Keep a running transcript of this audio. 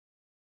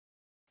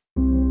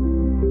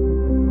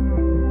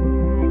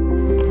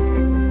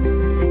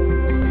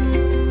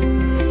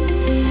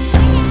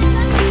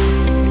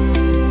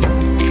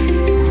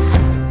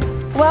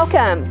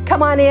Welcome!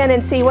 Come on in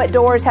and see what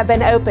doors have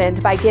been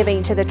opened by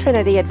giving to the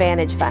Trinity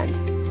Advantage Fund.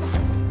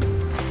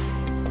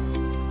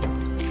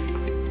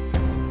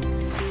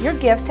 Your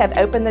gifts have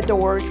opened the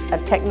doors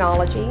of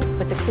technology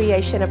with the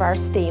creation of our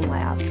STEAM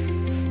Lab.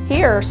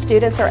 Here,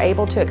 students are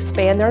able to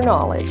expand their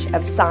knowledge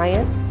of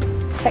science,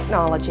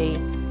 technology,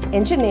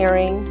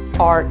 engineering,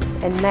 arts,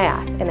 and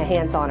math in a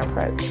hands-on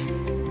approach.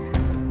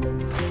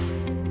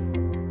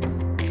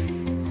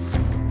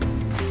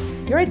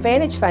 Your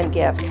Advantage Fund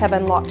gifts have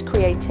unlocked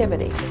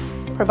creativity,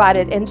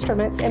 provided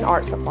instruments and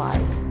art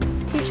supplies,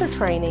 teacher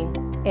training,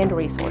 and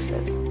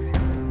resources.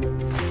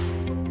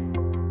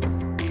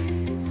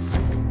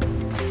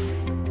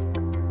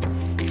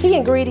 Key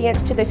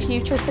ingredients to the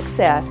future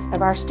success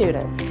of our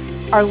students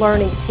are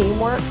learning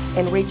teamwork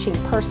and reaching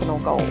personal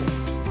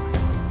goals.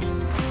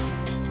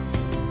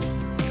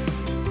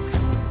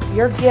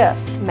 Your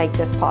gifts make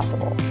this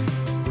possible.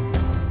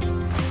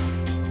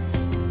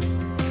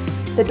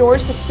 The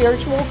doors to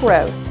spiritual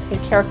growth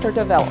and character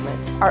development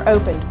are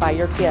opened by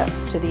your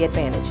gifts to the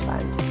Advantage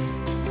Fund.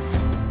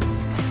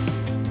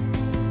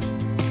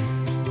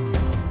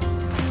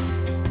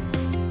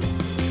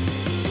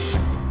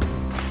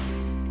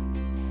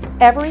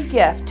 Every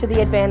gift to the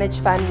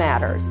Advantage Fund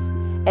matters,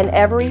 and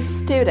every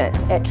student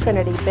at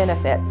Trinity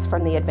benefits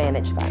from the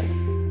Advantage Fund.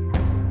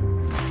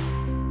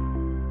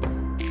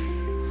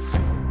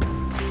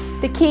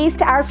 The keys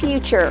to our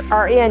future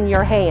are in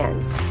your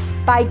hands.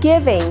 By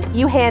giving,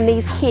 you hand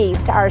these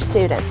keys to our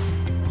students.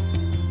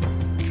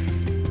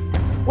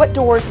 What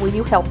doors will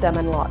you help them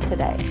unlock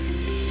today?